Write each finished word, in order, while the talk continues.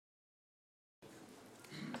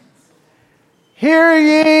Hear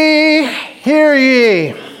ye, hear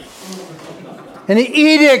ye. An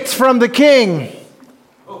edict from the king.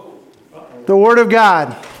 The word of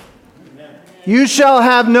God. You shall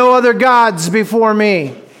have no other gods before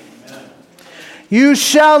me. You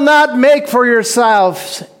shall not make for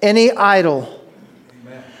yourselves any idol.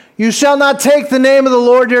 You shall not take the name of the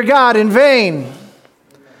Lord your God in vain.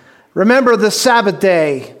 Remember the Sabbath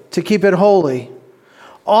day to keep it holy.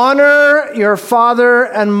 Honor your father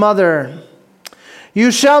and mother. You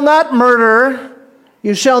shall not murder.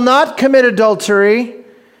 You shall not commit adultery.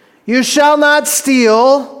 You shall not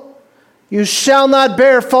steal. You shall not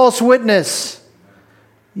bear false witness.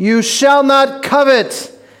 You shall not covet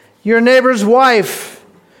your neighbor's wife,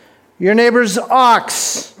 your neighbor's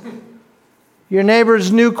ox, your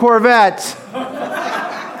neighbor's new Corvette.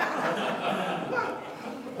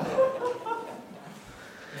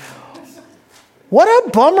 What a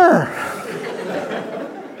bummer.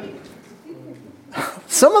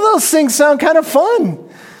 Some of those things sound kind of fun.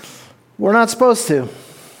 We're not supposed to.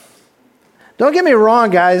 Don't get me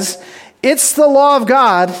wrong, guys. It's the law of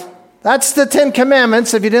God. That's the 10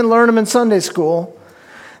 Commandments, if you didn't learn them in Sunday school.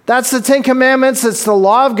 That's the 10 Commandments. It's the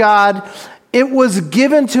law of God. It was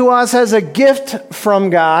given to us as a gift from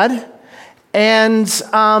God. And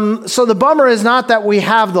so the bummer is not that we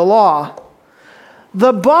have the law.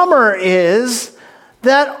 The bummer is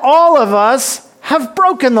that all of us have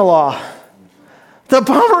broken the law. The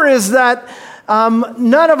bummer is that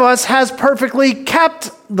none of us has perfectly kept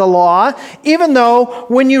the law, even though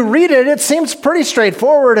when you read it, it seems pretty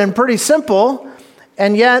straightforward and pretty simple,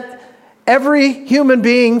 and yet every human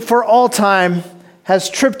being for all time has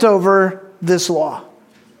tripped over this law.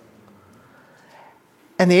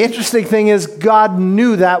 And the interesting thing is God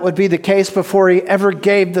knew that would be the case before he ever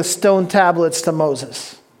gave the stone tablets to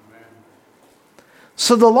Moses.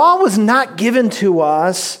 So the law was not given to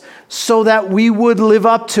us so that we would live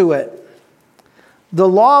up to it. The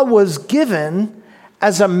law was given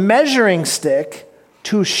as a measuring stick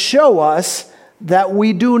to show us that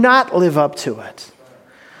we do not live up to it.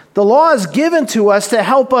 The law is given to us to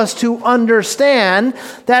help us to understand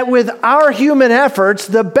that with our human efforts,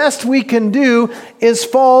 the best we can do is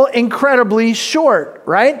fall incredibly short,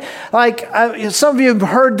 right? Like some of you have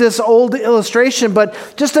heard this old illustration, but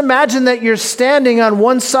just imagine that you're standing on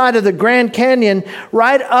one side of the Grand Canyon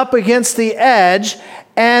right up against the edge,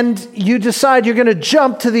 and you decide you're going to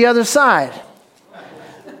jump to the other side.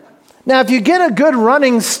 Now, if you get a good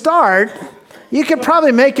running start, you could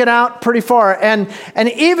probably make it out pretty far. And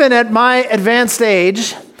even at my advanced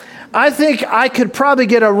age, I think I could probably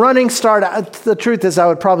get a running start. The truth is I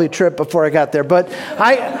would probably trip before I got there. But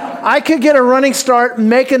I could get a running start,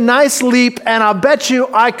 make a nice leap, and I'll bet you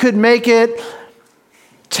I could make it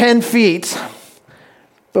 10 feet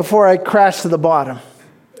before I crash to the bottom.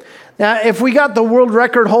 Now, if we got the world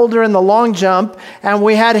record holder in the long jump and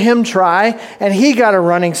we had him try and he got a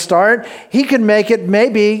running start, he could make it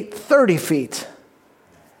maybe 30 feet.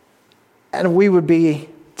 And we would be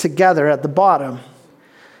together at the bottom.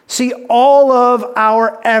 See, all of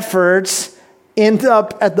our efforts end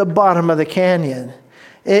up at the bottom of the canyon.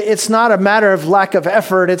 It's not a matter of lack of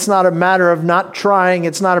effort. It's not a matter of not trying.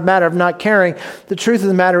 It's not a matter of not caring. The truth of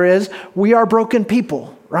the matter is we are broken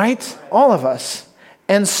people, right? All of us.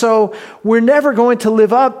 And so we're never going to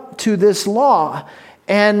live up to this law.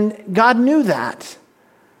 And God knew that.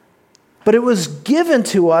 But it was given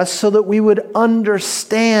to us so that we would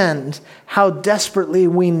understand how desperately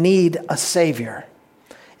we need a Savior.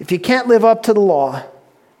 If you can't live up to the law,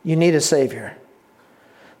 you need a Savior.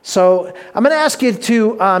 So I'm going to ask you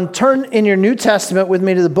to turn in your New Testament with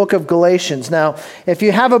me to the book of Galatians. Now, if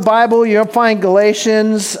you have a Bible, you'll find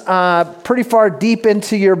Galatians pretty far deep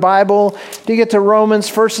into your Bible. If you get to Romans,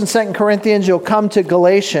 1st and 2nd Corinthians, you'll come to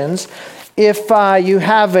Galatians. If you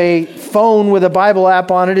have a phone with a Bible app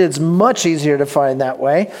on it, it's much easier to find that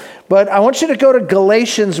way. But I want you to go to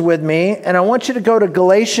Galatians with me, and I want you to go to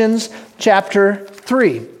Galatians chapter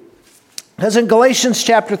 3. Because in Galatians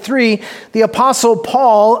chapter 3, the Apostle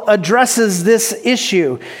Paul addresses this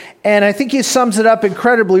issue. And I think he sums it up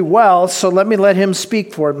incredibly well, so let me let him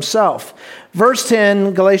speak for himself. Verse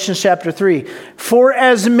 10, Galatians chapter 3. For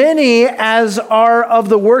as many as are of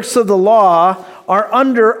the works of the law are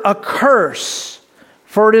under a curse.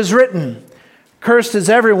 For it is written, cursed is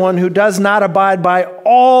everyone who does not abide by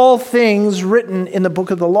all things written in the book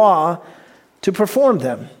of the law to perform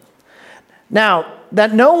them. Now,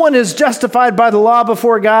 that no one is justified by the law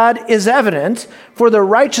before God is evident, for the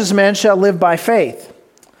righteous man shall live by faith.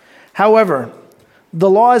 However, the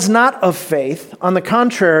law is not of faith. On the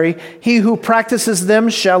contrary, he who practices them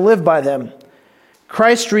shall live by them.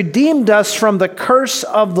 Christ redeemed us from the curse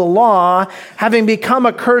of the law, having become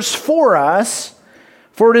a curse for us.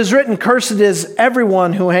 For it is written, cursed is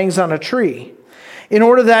everyone who hangs on a tree, in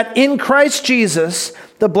order that in Christ Jesus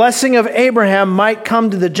the blessing of Abraham might come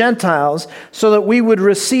to the Gentiles, so that we would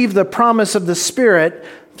receive the promise of the Spirit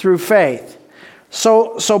through faith.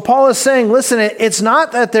 So Paul is saying, listen, it's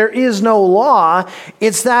not that there is no law,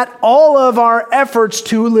 it's that all of our efforts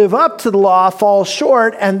to live up to the law fall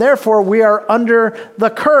short, and therefore we are under the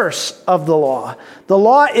curse of the law. The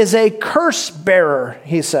law is a curse bearer,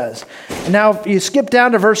 he says. And now if you skip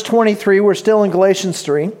down to verse 23, we're still in Galatians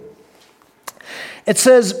 3. It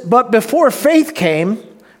says, but before faith came,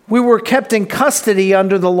 we were kept in custody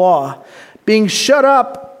under the law, being shut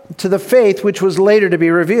up to the faith which was later to be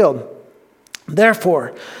revealed.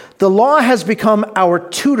 Therefore, the law has become our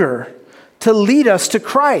tutor to lead us to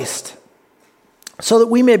Christ, so that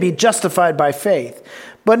we may be justified by faith.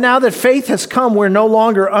 But now that faith has come, we're no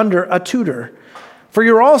longer under a tutor. For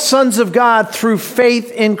you're all sons of God through faith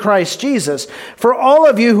in Christ Jesus. For all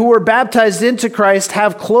of you who were baptized into Christ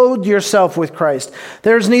have clothed yourself with Christ.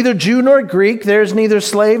 There is neither Jew nor Greek, there is neither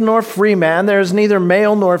slave nor free man, there is neither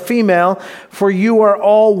male nor female, for you are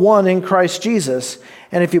all one in Christ Jesus.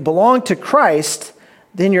 And if you belong to Christ,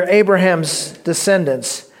 then you're Abraham's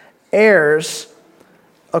descendants, heirs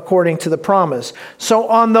according to the promise. So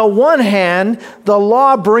on the one hand, the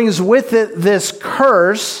law brings with it this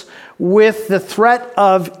curse with the threat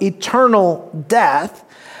of eternal death.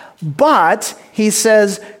 But he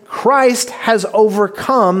says Christ has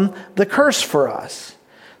overcome the curse for us.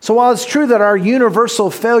 So while it's true that our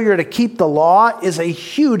universal failure to keep the law is a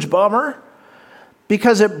huge bummer,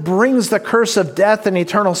 because it brings the curse of death and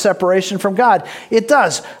eternal separation from God. It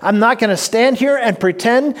does. I'm not going to stand here and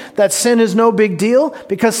pretend that sin is no big deal,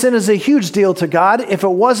 because sin is a huge deal to God. If it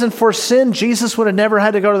wasn't for sin, Jesus would have never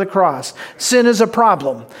had to go to the cross. Sin is a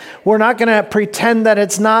problem. We're not going to pretend that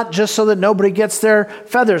it's not, just so that nobody gets their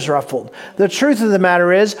feathers ruffled. The truth of the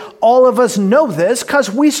matter is, all of us know this because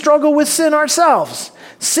we struggle with sin ourselves.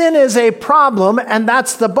 Sin is a problem, and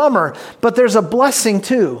that's the bummer. But there's a blessing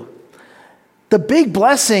too. The big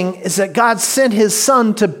blessing is that God sent his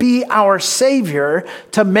Son to be our Savior,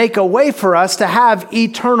 to make a way for us to have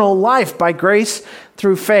eternal life by grace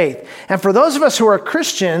through faith. And for those of us who are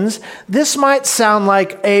Christians, this might sound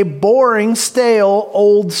like a boring, stale,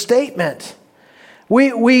 old statement.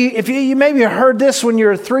 If you maybe heard this when you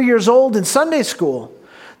were 3 years old in Sunday school,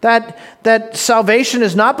 that salvation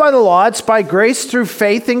is not by the law, it's by grace through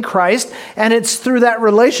faith in Christ, and it's through that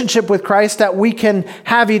relationship with Christ that we can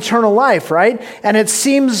have eternal life, right? And it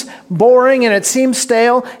seems boring and it seems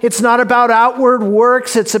stale. It's not about outward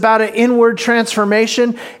works, it's about an inward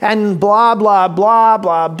transformation, and blah, blah, blah,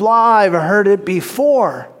 blah, blah. I've heard it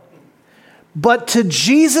before. But to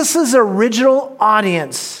Jesus' original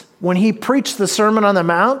audience, when he preached the Sermon on the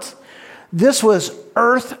Mount, this was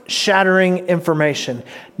earth-shattering information.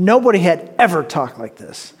 Nobody had ever talked like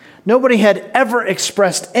this. Nobody had ever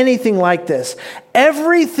expressed anything like this.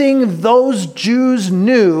 Everything those Jews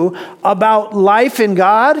knew about life in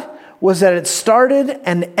God was that it started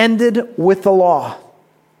and ended with the law.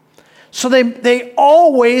 So they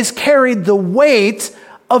always carried the weight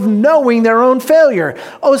of knowing their own failure.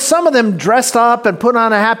 Oh, some of them dressed up and put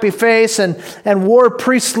on a happy face and wore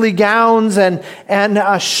priestly gowns and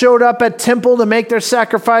showed up at temple to make their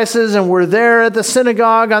sacrifices and were there at the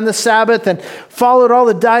synagogue on the Sabbath and followed all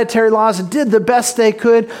the dietary laws and did the best they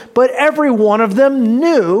could. But every one of them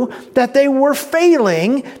knew that they were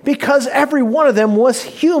failing, because every one of them was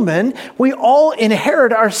human. We all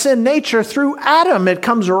inherit our sin nature through Adam. It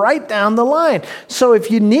comes right down the line. So if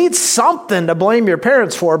you need something to blame your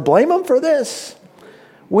parents for, blame them for this.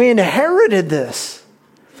 We inherited this.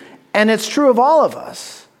 And it's true of all of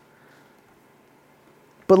us.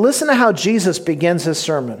 But listen to how Jesus begins his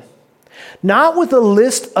sermon. Not with a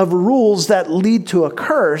list of rules that lead to a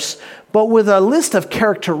curse, but with a list of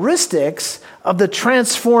characteristics of the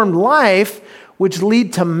transformed life which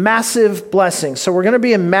lead to massive blessings. So we're going to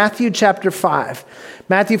be in Matthew chapter 5.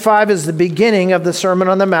 Matthew 5 is the beginning of the Sermon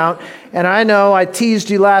on the Mount. And I know I teased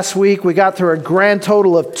you last week. We got through a grand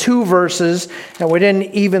total of 2 verses, and we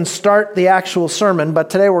didn't even start the actual sermon. But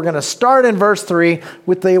today we're going to start in verse 3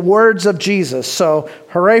 with the words of Jesus. So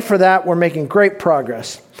hooray for that. We're making great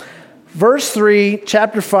progress. Verse 3,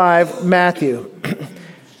 chapter 5, Matthew.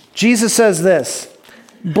 Jesus says this: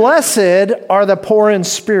 "Blessed are the poor in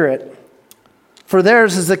spirit, for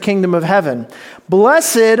theirs is the kingdom of heaven.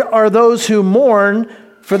 Blessed are those who mourn,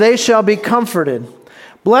 for they shall be comforted.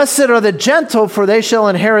 Blessed are the gentle, for they shall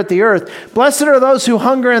inherit the earth. Blessed are those who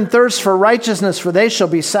hunger and thirst for righteousness, for they shall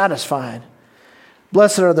be satisfied.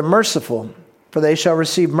 Blessed are the merciful, for they shall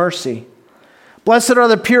receive mercy. Blessed are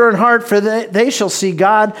the pure in heart, for they shall see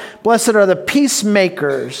God. Blessed are the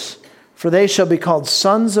peacemakers, for they shall be called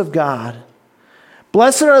sons of God.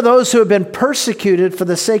 Blessed are those who have been persecuted for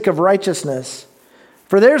the sake of righteousness,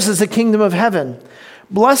 for theirs is the kingdom of heaven.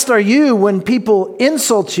 Blessed are you when people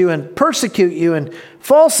insult you and persecute you and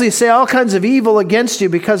falsely say all kinds of evil against you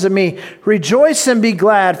because of me. Rejoice and be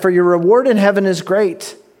glad, for your reward in heaven is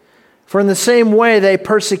great. For in the same way they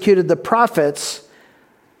persecuted the prophets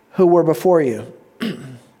who were before you.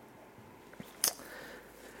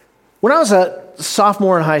 When I was a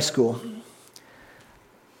sophomore in high school,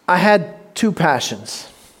 I had two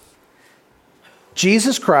passions: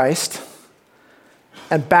 Jesus Christ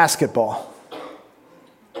and basketball.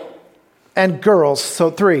 And girls, so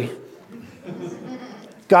 3.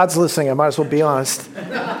 God's listening, I might as well be honest.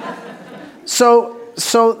 So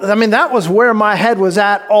that was where my head was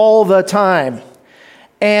at all the time.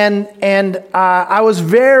 And I was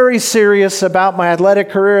very serious about my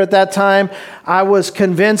athletic career at that time. I was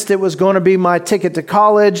convinced it was going to be my ticket to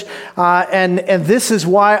college. And this is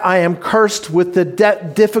why I am cursed with the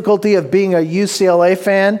difficulty of being a UCLA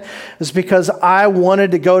fan, is because I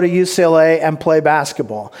wanted to go to UCLA and play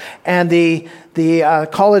basketball. And the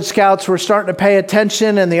college scouts were starting to pay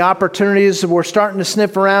attention, and the opportunities were starting to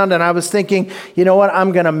sniff around. And I was thinking, you know what,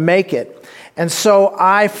 I'm going to make it. And so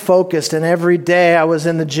I focused, and every day I was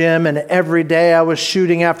in the gym, and every day I was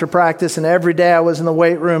shooting after practice, and every day I was in the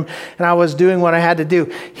weight room, and I was doing what I had to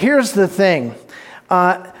do. Here's the thing.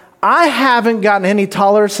 I haven't gotten any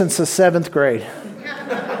taller since the 7th grade.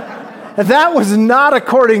 That was not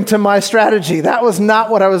according to my strategy. That was not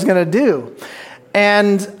what I was going to do.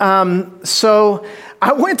 And so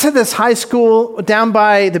I went to this high school down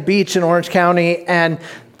by the beach in Orange County, and,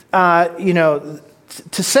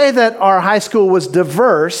 to say that our high school was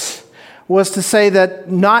diverse was to say that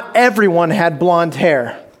not everyone had blonde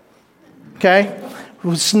hair. Okay? It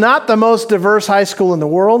was not the most diverse high school in the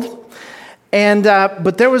world. And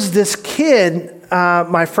but there was this kid,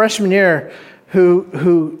 my freshman year,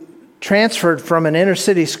 who transferred from an inner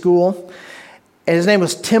city school, and his name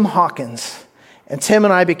was Tim Hawkins. And Tim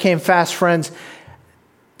and I became fast friends.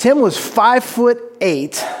 Tim was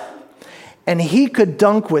 5'8", and he could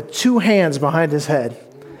dunk with 2 hands behind his head.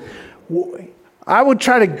 I would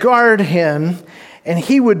try to guard him, and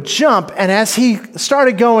he would jump. And as he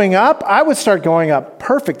started going up, I would start going up.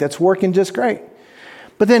 Perfect, that's working just great.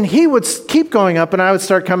 But then he would keep going up, and I would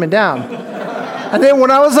start coming down. And then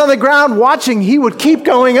when I was on the ground watching, he would keep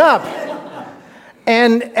going up.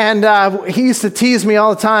 And he used to tease me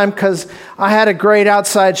all the time because I had a great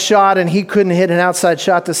outside shot and he couldn't hit an outside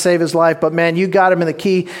shot to save his life. But man, you got him in the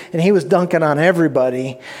key, and he was dunking on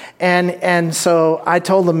everybody. And so I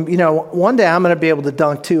told him, one day I'm going to be able to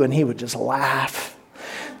dunk too. And he would just laugh.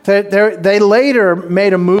 They later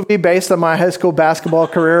made a movie based on my high school basketball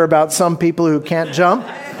career about some people who can't jump.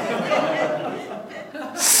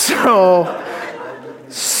 So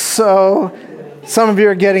some of you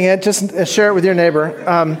are getting it. Just share it with your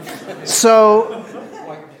neighbor. So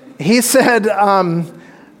he said,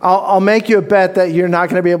 I'll make you a bet that you're not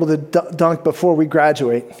going to be able to dunk before we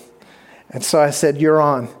graduate. And so I said, you're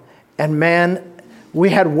on. And man, we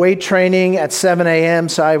had weight training at 7 a.m.,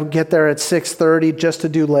 so I would get there at 6:30 just to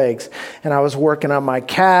do legs. And I was working on my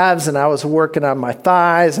calves, and I was working on my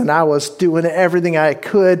thighs, and I was doing everything I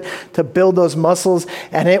could to build those muscles,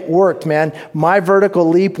 and it worked, man. My vertical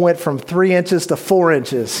leap went from 3 inches to 4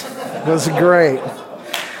 inches. It was great.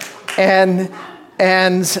 And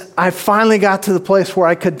I finally got to the place where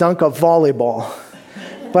I could dunk a volleyball,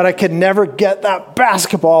 but I could never get that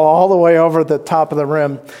basketball all the way over the top of the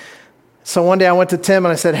rim. So one day I went to Tim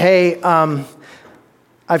and I said, hey,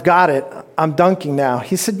 I've got it. I'm dunking now.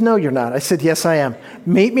 He said, no, you're not. I said, yes, I am.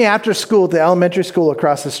 Meet me after school at the elementary school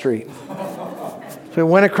across the street. So we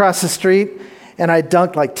went across the street, and I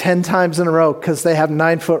dunked like 10 times in a row because they have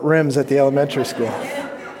 9-foot rims at the elementary school.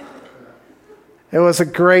 It was a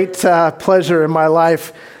great pleasure in my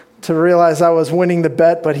life to realize I was winning the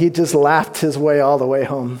bet, but he just laughed his way all the way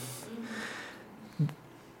home.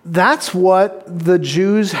 That's what the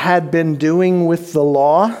Jews had been doing with the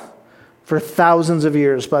law for thousands of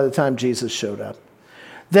years by the time Jesus showed up.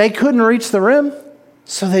 They couldn't reach the rim,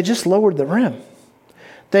 so they just lowered the rim.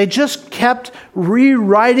 They just kept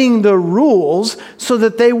rewriting the rules so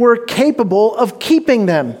that they were capable of keeping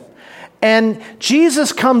them. And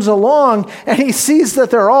Jesus comes along, and he sees that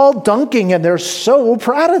they're all dunking, and they're so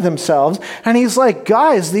proud of themselves. And he's like,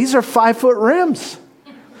 guys, these are 5-foot rims.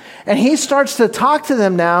 And he starts to talk to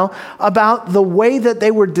them now about the way that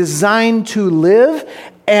they were designed to live.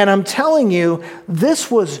 And I'm telling you,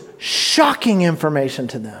 this was shocking information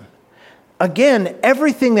to them. Again,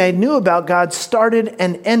 everything they knew about God started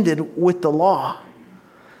and ended with the law.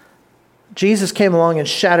 Jesus came along and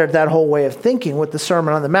shattered that whole way of thinking with the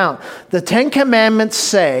Sermon on the Mount. The 10 Commandments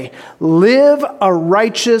say, live a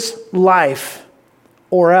righteous life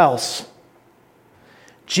or else.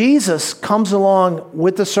 Jesus comes along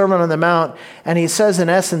with the Sermon on the Mount, and he says, in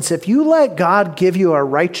essence, if you let God give you a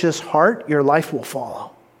righteous heart, your life will follow.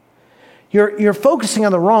 You're focusing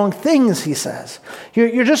on the wrong things, he says.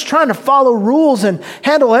 You're just trying to follow rules and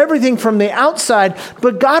handle everything from the outside,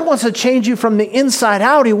 but God wants to change you from the inside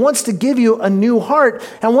out. He wants to give you a new heart,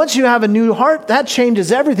 and once you have a new heart, that changes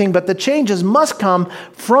everything, but the changes must come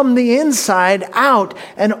from the inside out,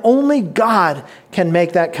 and only God can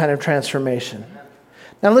make that kind of transformation.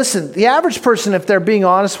 Now listen, the average person, if they're being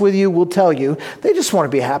honest with you, will tell you they just want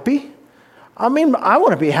to be happy. I mean, I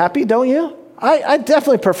want to be happy, don't you? I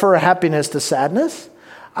definitely prefer happiness to sadness.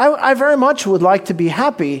 I very much would like to be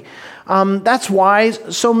happy. That's why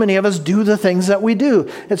so many of us do the things that we do.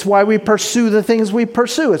 It's why we pursue the things we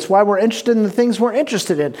pursue. It's why we're interested in the things we're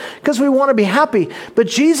interested in, because we want to be happy. But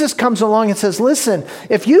Jesus comes along and says, listen,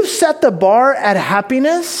 if you set the bar at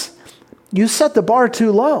happiness, you set the bar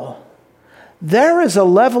too low. There is a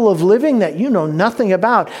level of living that you know nothing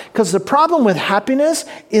about, because the problem with happiness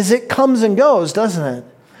is it comes and goes, doesn't it?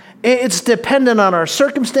 It's dependent on our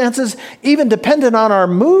circumstances, even dependent on our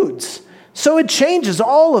moods. So it changes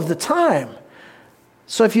all of the time.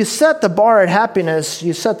 So if you set the bar at happiness,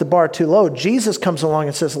 you set the bar too low. Jesus comes along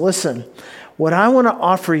and says, listen, what I want to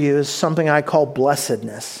offer you is something I call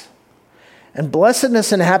blessedness. And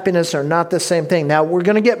blessedness and happiness are not the same thing. Now, we're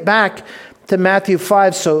going to get back to Matthew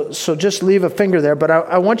 5, so just leave a finger there. But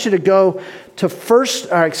I want you to go to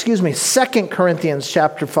 2 Corinthians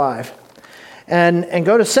chapter 5. And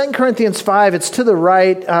go to 2 Corinthians 5. It's to the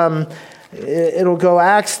right. It'll go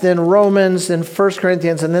Acts, then Romans, then 1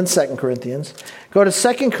 Corinthians, and then 2 Corinthians. Go to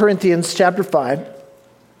 2 Corinthians chapter 5.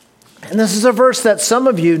 And this is a verse that some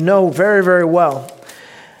of you know very, very well.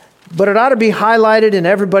 But it ought to be highlighted in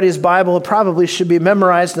everybody's Bible. It probably should be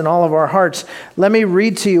memorized in all of our hearts. Let me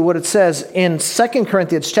read to you what it says in 2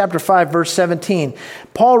 Corinthians chapter 5, verse 17.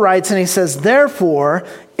 Paul writes, and he says, therefore,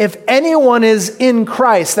 if anyone is in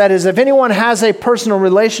Christ, that is, if anyone has a personal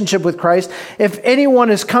relationship with Christ, if anyone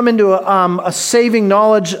has come into a saving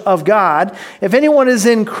knowledge of God, if anyone is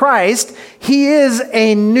in Christ, he is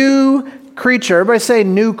a new creature. Everybody say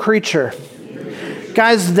new creature.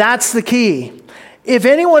 Guys, that's the key. If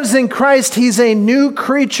anyone is in Christ, he's a new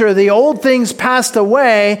creature. The old things passed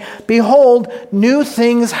away. Behold, new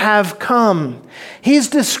things have come. He's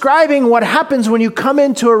describing what happens when you come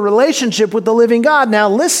into a relationship with the living God. Now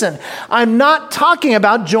listen, I'm not talking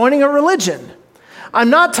about joining a religion.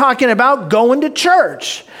 I'm not talking about going to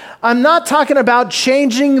church. I'm not talking about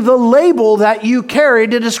changing the label that you carry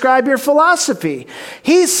to describe your philosophy.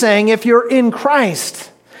 He's saying if you're in Christ.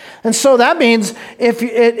 And so that means if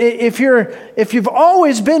you've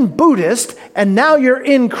always been Buddhist and now you're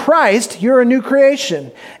in Christ, you're a new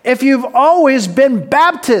creation. If you've always been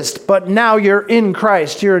Baptist, but now you're in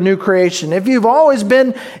Christ, you're a new creation. If you've always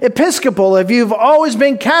been Episcopal, if you've always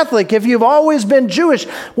been Catholic, if you've always been Jewish,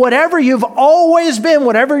 whatever you've always been,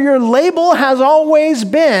 whatever your label has always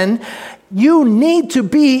been, you need to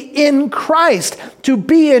be in Christ. To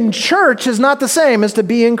be in church is not the same as to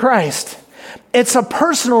be in Christ. It's a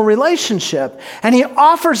personal relationship, and he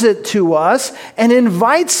offers it to us and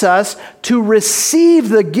invites us to receive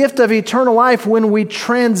the gift of eternal life when we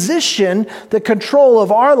transition the control of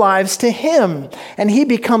our lives to him, and he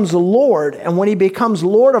becomes Lord. And when he becomes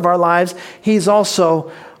Lord of our lives, he's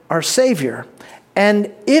also our Savior. And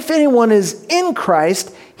if anyone is in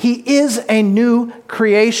Christ, he is a new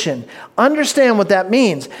creation. Understand what that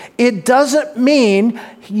means. It doesn't mean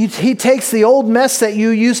he takes the old mess that you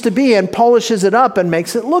used to be and polishes it up and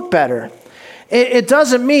makes it look better. It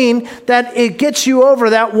doesn't mean that it gets you over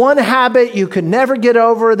that one habit you could never get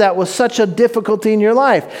over that was such a difficulty in your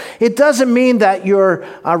life. It doesn't mean that you're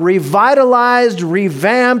revitalized,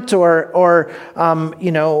 revamped, or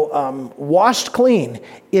washed clean.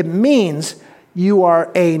 It means you are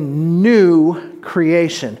a new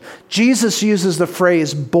creation. Jesus uses the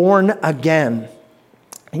phrase born again.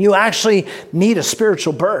 You actually need a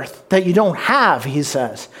spiritual birth that you don't have, he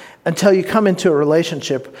says, until you come into a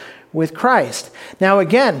relationship with Christ. Now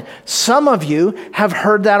again, some of you have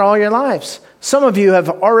heard that all your lives. Some of you have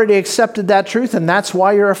already accepted that truth, and that's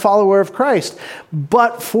why you're a follower of Christ.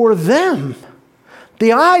 But for them,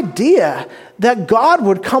 the idea that God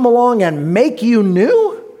would come along and make you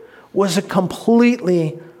new was a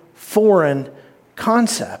completely foreign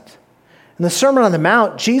concept. In the Sermon on the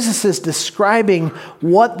Mount, Jesus is describing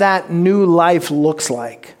what that new life looks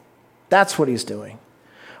like. That's what he's doing.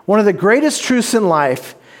 One of the greatest truths in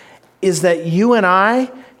life is that you and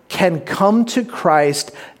I can come to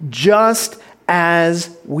Christ just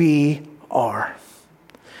as we are.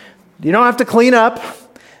 You don't have to clean up.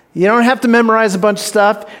 You don't have to memorize a bunch of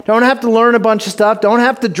stuff. Don't have to learn a bunch of stuff. Don't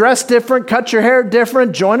have to dress different, cut your hair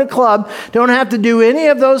different, join a club. Don't have to do any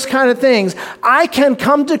of those kind of things. I can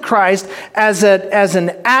come to Christ as an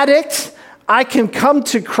addict. I can come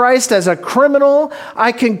to Christ as a criminal.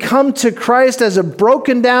 I can come to Christ as a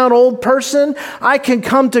broken down old person. I can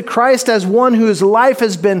come to Christ as one whose life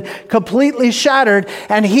has been completely shattered.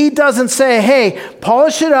 And he doesn't say, hey,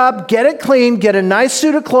 polish it up, get it clean, get a nice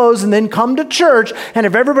suit of clothes, and then come to church. And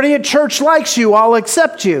if everybody at church likes you, I'll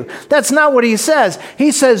accept you. That's not what he says.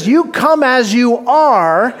 He says, you come as you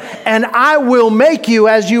are, and I will make you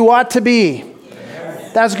as you ought to be.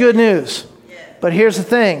 That's good news. But here's the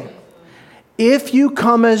thing. If you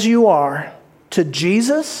come as you are to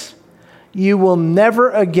Jesus, you will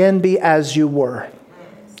never again be as you were.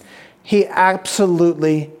 He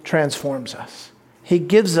absolutely transforms us. He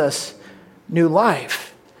gives us new life.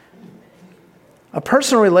 A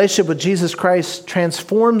personal relationship with Jesus Christ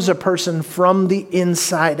transforms a person from the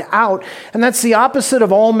inside out. And that's the opposite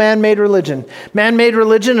of all man-made religion. Man-made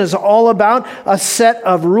religion is all about a set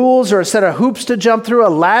of rules or a set of hoops to jump through, a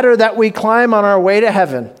ladder that we climb on our way to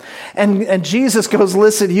heaven. And Jesus goes,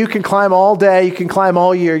 listen, you can climb all day, you can climb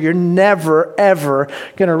all year. You're never, ever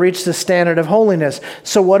going to reach the standard of holiness.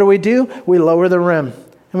 So what do? We lower the rim.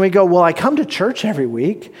 And we go, well, I come to church every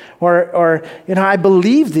week, or I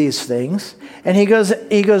believe these things. And he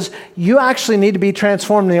goes, you actually need to be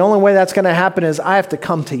transformed. The only way that's going to happen is I have to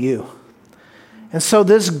come to you. And so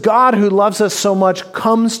this God who loves us so much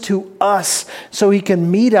comes to us so he can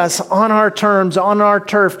meet us on our terms, on our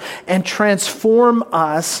turf, and transform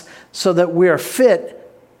us so that we are fit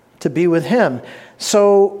to be with him.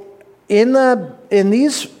 So in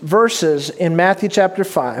these verses in Matthew chapter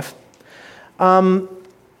 5,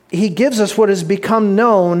 he gives us what has become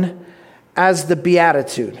known as the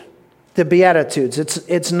Beatitude. The Beatitudes.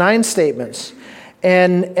 It's 9 statements.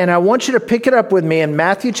 And I want you to pick it up with me in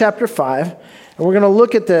Matthew chapter 5. And we're going to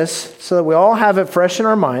look at this so that we all have it fresh in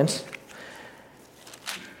our minds.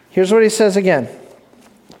 Here's what he says again.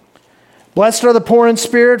 Blessed are the poor in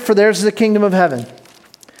spirit, for theirs is the kingdom of heaven.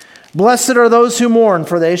 Blessed are those who mourn,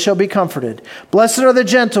 for they shall be comforted. Blessed are the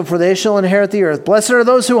gentle, for they shall inherit the earth. Blessed are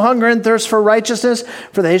those who hunger and thirst for righteousness,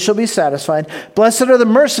 for they shall be satisfied. Blessed are the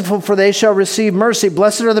merciful, for they shall receive mercy.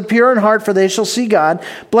 Blessed are the pure in heart, for they shall see God.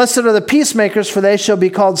 Blessed are the peacemakers, for they shall be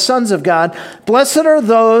called sons of God. Blessed are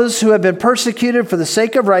those who have been persecuted for the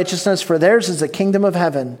sake of righteousness, for theirs is the kingdom of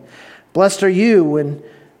heaven. Blessed are you when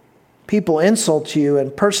people insult you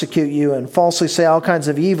and persecute you and falsely say all kinds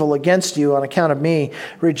of evil against you on account of me.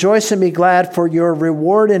 Rejoice and be glad, for your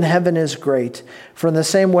reward in heaven is great. For in the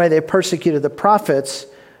same way they persecuted the prophets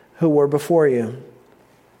who were before you.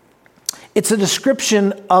 It's a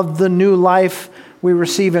description of the new life we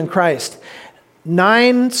receive in Christ.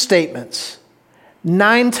 9 statements.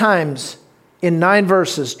 9 times in 9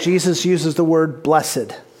 verses, Jesus uses the word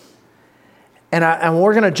blessed. And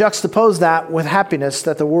we're going to juxtapose that with happiness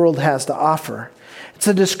that the world has to offer. It's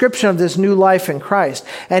a description of this new life in Christ.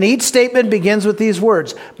 And each statement begins with these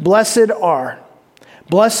words. Blessed are.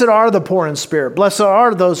 Blessed are the poor in spirit. Blessed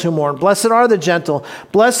are those who mourn. Blessed are the gentle.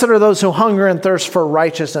 Blessed are those who hunger and thirst for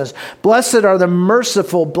righteousness. Blessed are the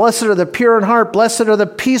merciful. Blessed are the pure in heart. Blessed are the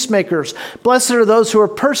peacemakers. Blessed are those who are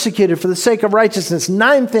persecuted for the sake of righteousness.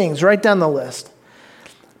 9 things right down the list.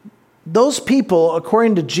 Those people,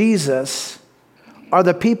 according to Jesus, are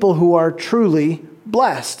the people who are truly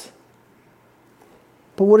blessed.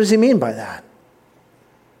 But what does he mean by that?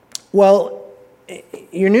 Well,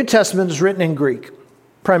 your New Testament is written in Greek,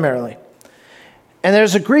 primarily. And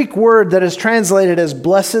there's a Greek word that is translated as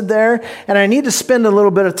blessed there. And I need to spend a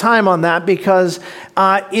little bit of time on that because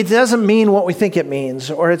it doesn't mean what we think it means.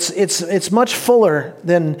 Or it's much fuller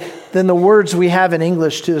than the words we have in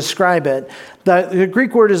English to describe it. The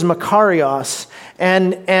Greek word is makarios.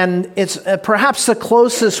 And it's perhaps the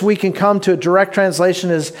closest we can come to a direct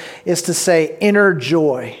translation is to say inner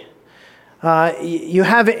joy. You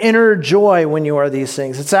have inner joy when you are these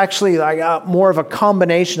things. It's actually like more of a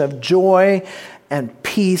combination of joy and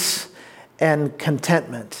peace and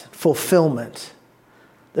contentment, fulfillment.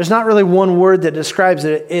 There's not really one word that describes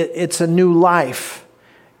it. It's a new life.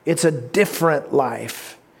 It's a different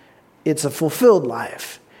life. It's a fulfilled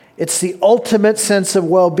life. It's the ultimate sense of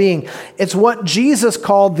well-being. It's what Jesus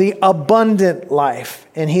called the abundant life,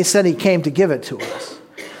 and he said he came to give it to us.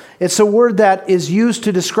 It's a word that is used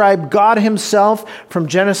to describe God himself from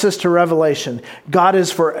Genesis to Revelation. God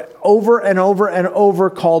is for over and over and over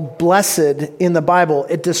called blessed in the Bible.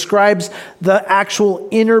 It describes the actual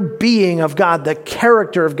inner being of God, the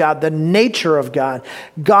character of God, the nature of God.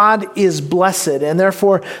 God is blessed. And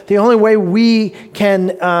therefore, the only way we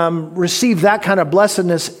can receive that kind of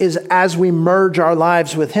blessedness is as we merge our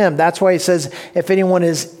lives with Him. That's why He says, if anyone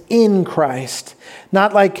is in Christ,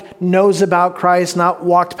 not like knows about Christ, not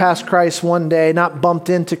walked past Christ one day, not bumped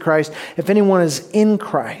into Christ. If anyone is in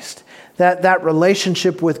Christ, that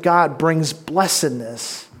relationship with God brings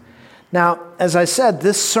blessedness. Now, as I said,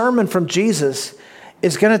 this sermon from Jesus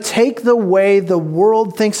is going to take the way the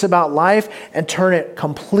world thinks about life and turn it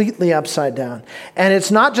completely upside down. And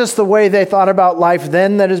it's not just the way they thought about life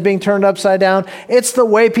then that is being turned upside down. It's the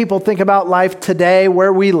way people think about life today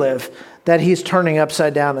where we live that He's turning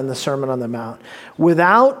upside down in the Sermon on the Mount.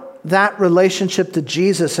 Without that relationship to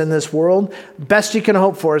Jesus in this world, best you can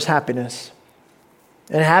hope for is happiness.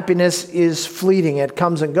 And happiness is fleeting. It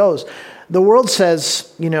comes and goes. The world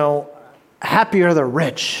says, happy are the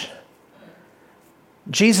rich.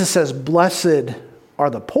 Jesus says, blessed are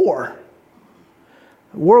the poor.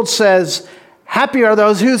 The world says, happy are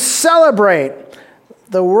those who celebrate.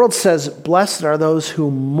 The world says, blessed are those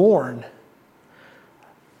who mourn.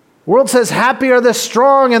 The world says, happy are the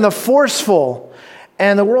strong and the forceful.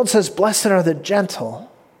 And the world says, blessed are the gentle.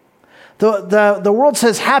 The world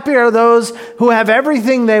says, happy are those who have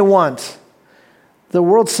everything they want. The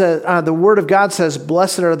world says, the Word of God says,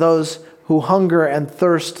 blessed are those who hunger and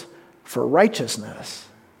thirst for righteousness.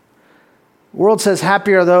 The world says,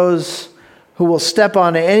 happy are those who will step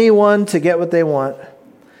on anyone to get what they want.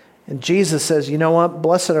 And Jesus says, you know what?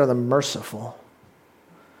 Blessed are the merciful.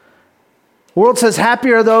 The world says,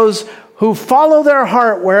 happy are those who follow their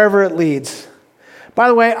heart wherever it leads. By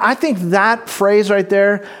the way, I think that phrase right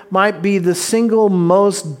there might be the single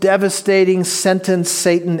most devastating sentence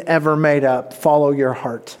Satan ever made up. Follow your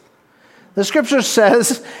heart. The scripture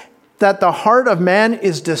says that the heart of man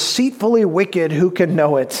is deceitfully wicked. Who can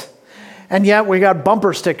know it? And yet we got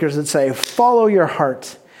bumper stickers that say, follow your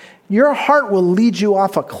heart. Your heart will lead you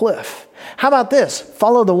off a cliff. How about this?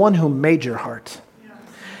 Follow the one who made your heart.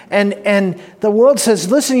 And the world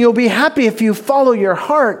says, listen, you'll be happy if you follow your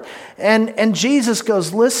heart. And Jesus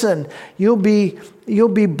goes, listen, you'll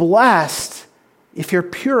be blessed if you're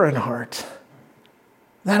pure in heart.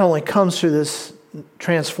 That only comes through this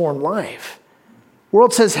transformed life. The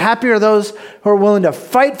world says, happy are those who are willing to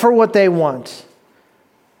fight for what they want.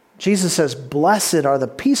 Jesus says, blessed are the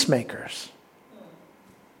peacemakers.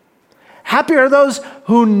 Happy are those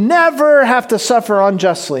who never have to suffer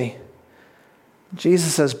unjustly.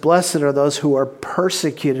 Jesus says, blessed are those who are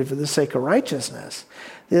persecuted for the sake of righteousness.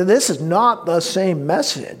 This is not the same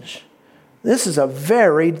message. This is a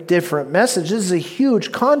very different message. This is a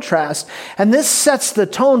huge contrast. And this sets the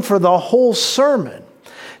tone for the whole sermon.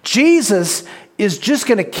 Jesus is just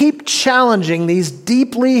going to keep challenging these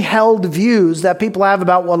deeply held views that people have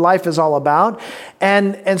about what life is all about.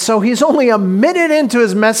 And so he's only a minute into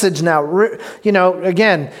his message now.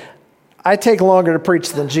 Again, I take longer to preach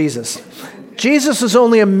than Jesus. Jesus is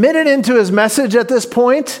only a minute into his message at this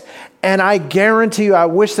point, and I guarantee you, I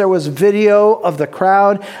wish there was video of the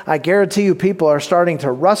crowd. I guarantee you people are starting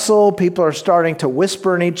to rustle. People are starting to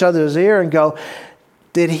whisper in each other's ear and go,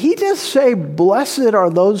 did he just say, blessed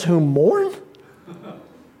are those who mourn?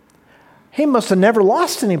 He must have never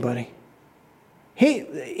lost anybody.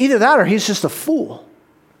 Either that or he's just a fool.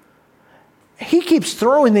 He keeps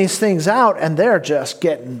throwing these things out, and they're just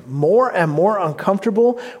getting more and more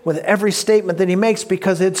uncomfortable with every statement that he makes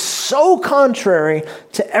because it's so contrary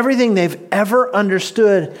to everything they've ever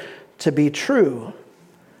understood to be true.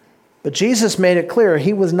 But Jesus made it clear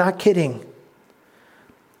he was not kidding.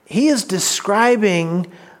 He is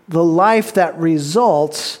describing the life that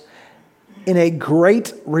results in a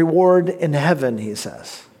great reward in heaven, he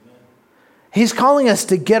says. He's calling us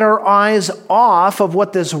to get our eyes off of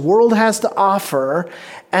what this world has to offer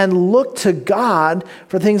and look to God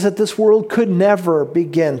for things that this world could never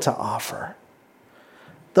begin to offer.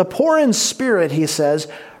 The poor in spirit, he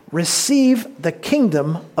says, receive the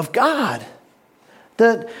kingdom of God.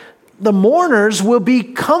 The mourners will be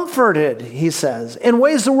comforted, he says, in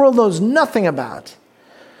ways the world knows nothing about.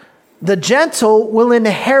 The gentle will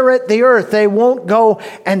inherit the earth. They won't go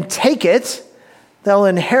and take it. They'll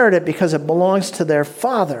inherit it because it belongs to their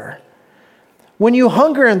Father. When you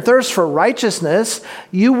hunger and thirst for righteousness,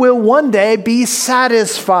 you will one day be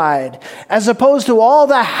satisfied, as opposed to all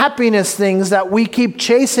the happiness things that we keep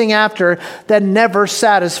chasing after that never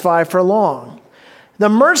satisfy for long. The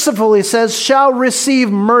merciful, he says, shall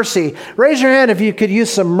receive mercy. Raise your hand if you could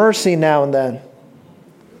use some mercy now and then.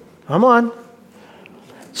 Come on.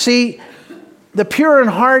 See, The pure in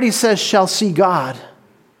heart, he says, shall see God.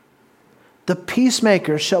 The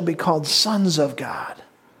peacemakers shall be called sons of God.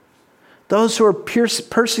 Those who are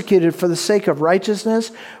persecuted for the sake of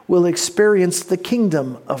righteousness will experience the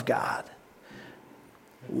kingdom of God.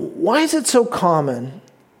 Why is it so common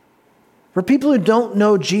for people who don't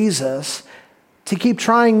know Jesus to keep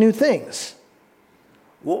trying new things?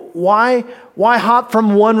 Why hop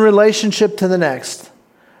from one relationship to the next?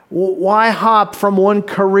 Why hop from one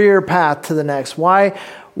career path to the next? Why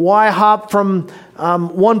hop from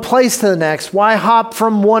one place to the next? Why hop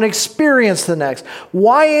from one experience to the next?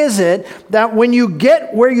 Why is it that when you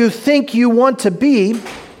get where you think you want to be,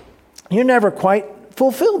 you're never quite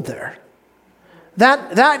fulfilled there?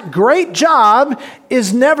 That great job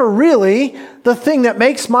is never really the thing that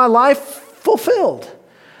makes my life fulfilled.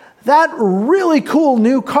 That really cool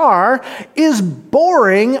new car is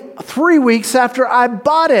boring 3 weeks after I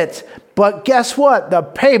bought it. But guess what? The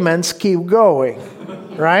payments keep going,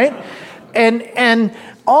 right? And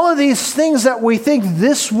all of these things that we think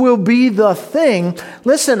this will be the thing.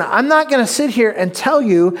 Listen, I'm not going to sit here and tell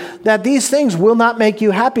you that these things will not make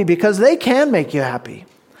you happy, because they can make you happy.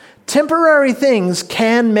 Temporary things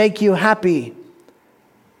can make you happy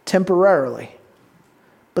temporarily.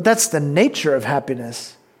 But that's the nature of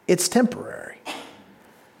happiness. It's temporary.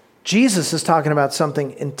 Jesus is talking about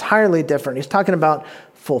something entirely different. He's talking about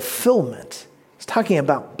fulfillment. He's talking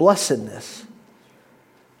about blessedness.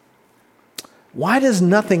 Why does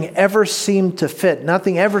nothing ever seem to fit?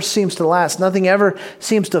 Nothing ever seems to last. Nothing ever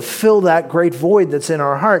seems to fill that great void that's in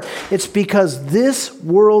our heart. It's because this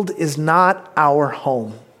world is not our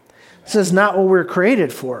home. This is not what we're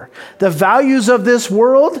created for. The values of this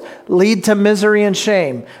world lead to misery and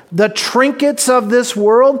shame. The trinkets of this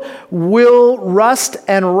world will rust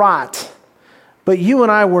and rot. But you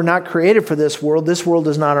and I were not created for this world. This world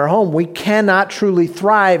is not our home. We cannot truly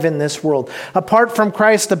thrive in this world. Apart from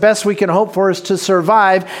Christ, the best we can hope for is to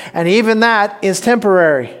survive, and even that is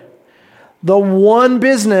temporary. The one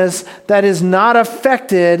business that is not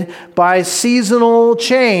affected by seasonal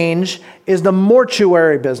change is the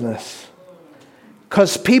mortuary business,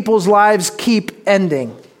 because people's lives keep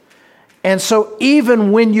ending. And so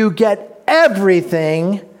even when you get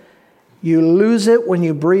everything, you lose it when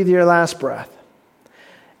you breathe your last breath.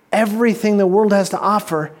 Everything the world has to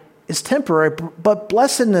offer is temporary, but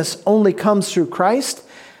blessedness only comes through Christ.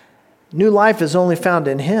 New life is only found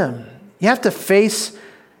in Him. You have to face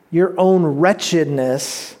your own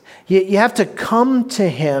wretchedness. You have to come to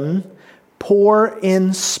Him poor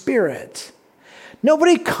in spirit.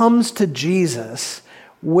 Nobody comes to Jesus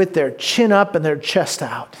with their chin up and their chest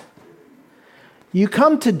out. You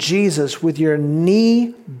come to Jesus with your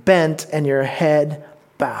knee bent and your head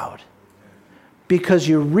bowed, because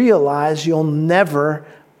you realize you'll never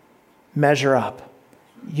measure up.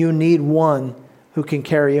 You need one who can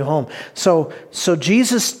carry you home. So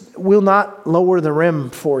Jesus will not lower the rim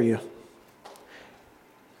for you.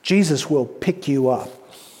 Jesus will pick you up.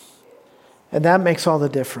 And that makes all the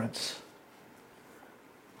difference.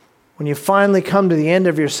 When you finally come to the end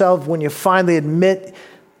of yourself, when you finally admit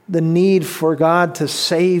the need for God to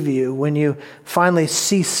save you, when you finally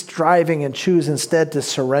cease striving and choose instead to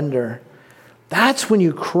surrender, that's when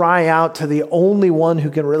you cry out to the only one who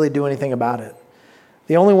can really do anything about it.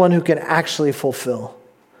 The only one who can actually fulfill.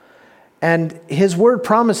 And His word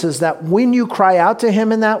promises that when you cry out to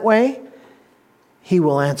Him in that way, He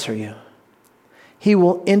will answer you. He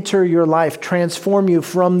will enter your life, transform you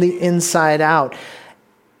from the inside out.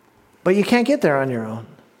 But you can't get there on your own.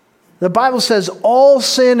 The Bible says all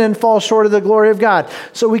sin and fall short of the glory of God.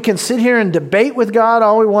 So we can sit here and debate with God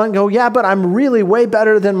all we want and go, yeah, but I'm really way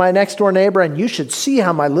better than my next door neighbor, and you should see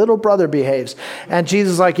how my little brother behaves. And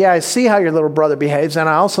Jesus is like, yeah, I see how your little brother behaves, and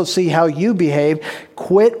I also see how you behave.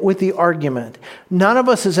 Quit with the argument. None of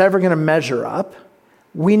us is ever going to measure up.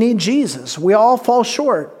 We need Jesus. We all fall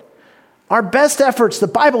short. Our best efforts, the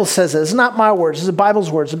Bible says this, it's not my words, it's the Bible's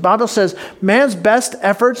words. The Bible says man's best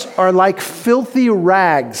efforts are like filthy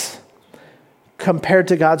rags compared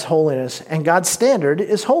to God's holiness. And God's standard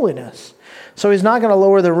is holiness. So He's not going to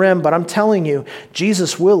lower the rim, but I'm telling you,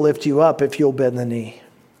 Jesus will lift you up if you'll bend the knee.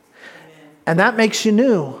 And that makes you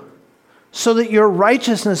new, so that your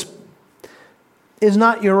righteousness is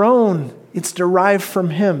not your own. It's derived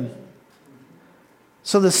from Him.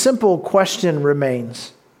 So the simple question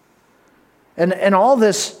remains. And all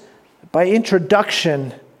this by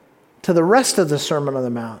introduction to the rest of the Sermon on the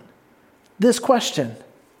Mount. This question: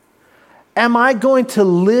 am I going to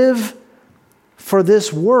live for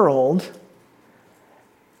this world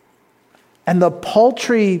and the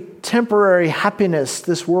paltry, temporary happiness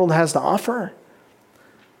this world has to offer?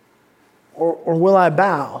 Or will I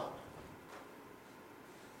bow?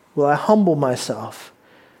 Will I humble myself?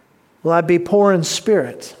 Will I be poor in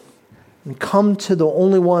spirit and come to the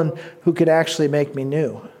only one who could actually make me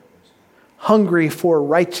new? Hungry for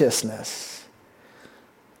righteousness.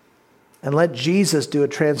 And let Jesus do a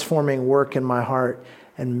transforming work in my heart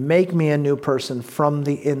and make me a new person from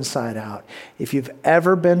the inside out. If you've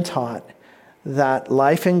ever been taught that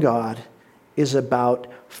life in God is about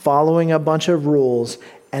following a bunch of rules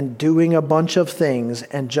and doing a bunch of things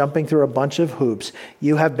and jumping through a bunch of hoops,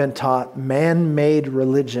 you have been taught man-made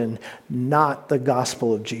religion, not the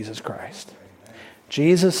gospel of Jesus Christ.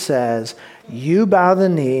 Jesus says, you bow the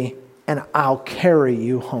knee and I'll carry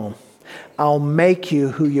you home. I'll make you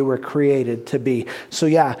who you were created to be. So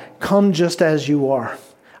yeah, come just as you are.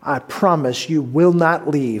 I promise you will not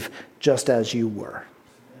leave just as you were.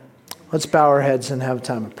 Let's bow our heads and have a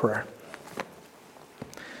time of prayer.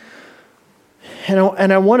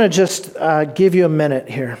 And I want to just give you a minute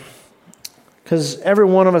here, because every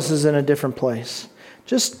one of us is in a different place.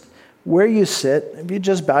 Just where you sit, if you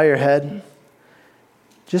just bow your head,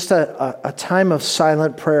 just a time of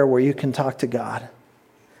silent prayer where you can talk to God.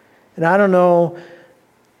 And I don't know,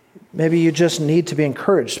 maybe you just need to be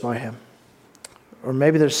encouraged by Him. Or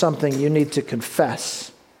maybe there's something you need to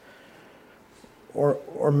confess.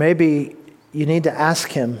 Or maybe you need to ask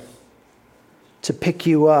Him to pick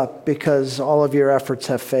you up because all of your efforts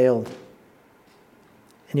have failed.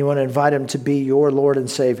 And you want to invite Him to be your Lord and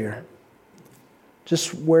Savior.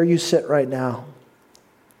 Just where you sit right now,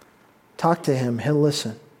 talk to Him. He'll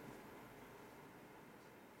listen.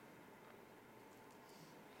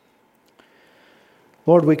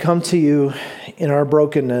 Lord, we come to you in our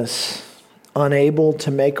brokenness, unable to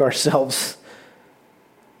make ourselves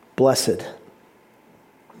blessed.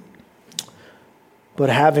 But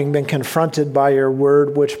having been confronted by your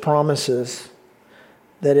word, which promises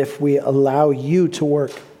that if we allow you to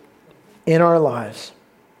work in our lives,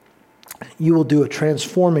 you will do a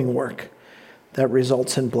transforming work that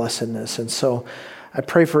results in blessedness. And so I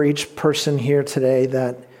pray for each person here today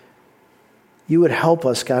that you would help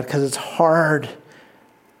us, God, because it's hard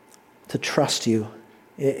to trust you.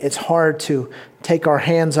 It's hard to take our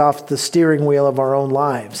hands off the steering wheel of our own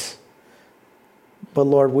lives. But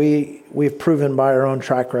Lord, we've proven by our own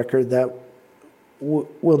track record that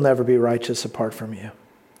we'll never be righteous apart from you.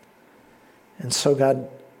 And so, God,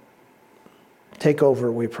 take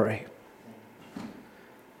over, we pray.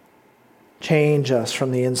 Change us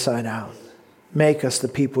from the inside out. Make us the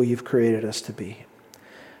people you've created us to be.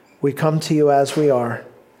 We come to you as we are.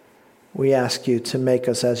 We ask you to make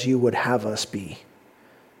us as you would have us be.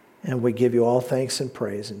 And we give you all thanks and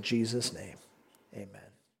praise in Jesus' name.